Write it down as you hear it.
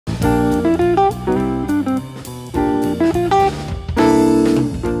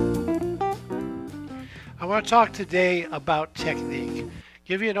want to talk today about technique.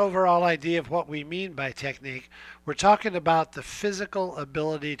 Give you an overall idea of what we mean by technique. We're talking about the physical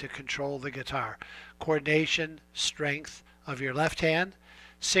ability to control the guitar, coordination, strength of your left hand,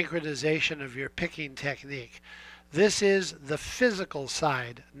 synchronization of your picking technique. This is the physical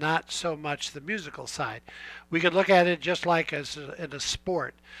side, not so much the musical side. We could look at it just like as in a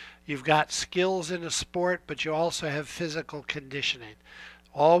sport. You've got skills in a sport, but you also have physical conditioning.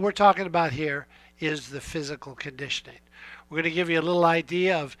 All we're talking about here is the physical conditioning. We're going to give you a little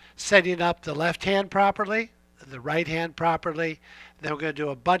idea of setting up the left hand properly, the right hand properly. Then we're going to do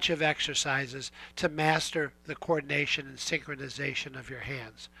a bunch of exercises to master the coordination and synchronization of your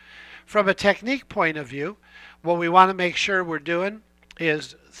hands. From a technique point of view, what we want to make sure we're doing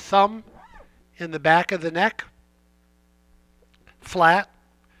is thumb in the back of the neck, flat,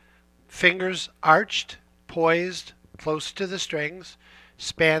 fingers arched, poised, close to the strings,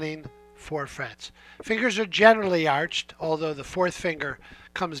 spanning 4 frets. Fingers are generally arched, although the 4th finger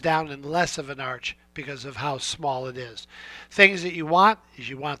comes down in less of an arch because of how small it is. Things that you want is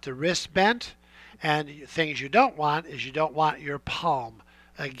you want the wrist bent, and things you don't want is you don't want your palm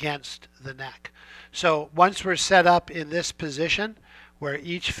against the neck. So once we're set up in this position where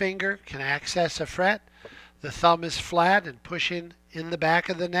each finger can access a fret, the thumb is flat and pushing in the back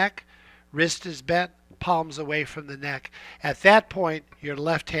of the neck, wrist is bent, palms away from the neck. At that point, your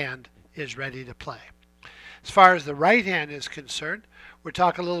left hand is ready to play. As far as the right hand is concerned, we're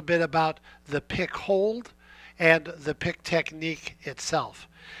talking a little bit about the pick hold and the pick technique itself.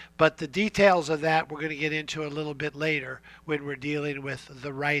 But the details of that we're going to get into a little bit later when we're dealing with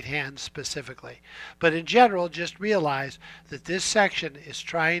the right hand specifically. But in general, just realize that this section is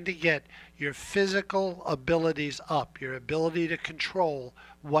trying to get your physical abilities up, your ability to control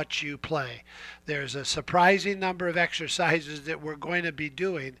what you play. There's a surprising number of exercises that we're going to be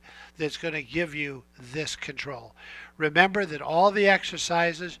doing that's going to give you this control. Remember that all the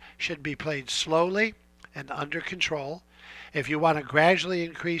exercises should be played slowly and under control. If you want to gradually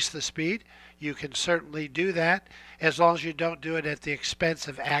increase the speed, you can certainly do that as long as you don't do it at the expense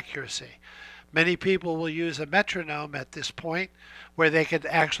of accuracy. Many people will use a metronome at this point where they can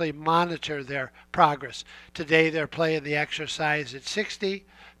actually monitor their progress. Today they're playing the exercise at 60,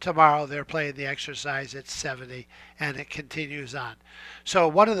 tomorrow they're playing the exercise at 70, and it continues on. So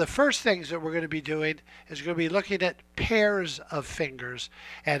one of the first things that we're going to be doing is going to be looking at pairs of fingers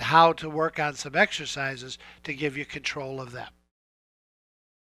and how to work on some exercises to give you control of them.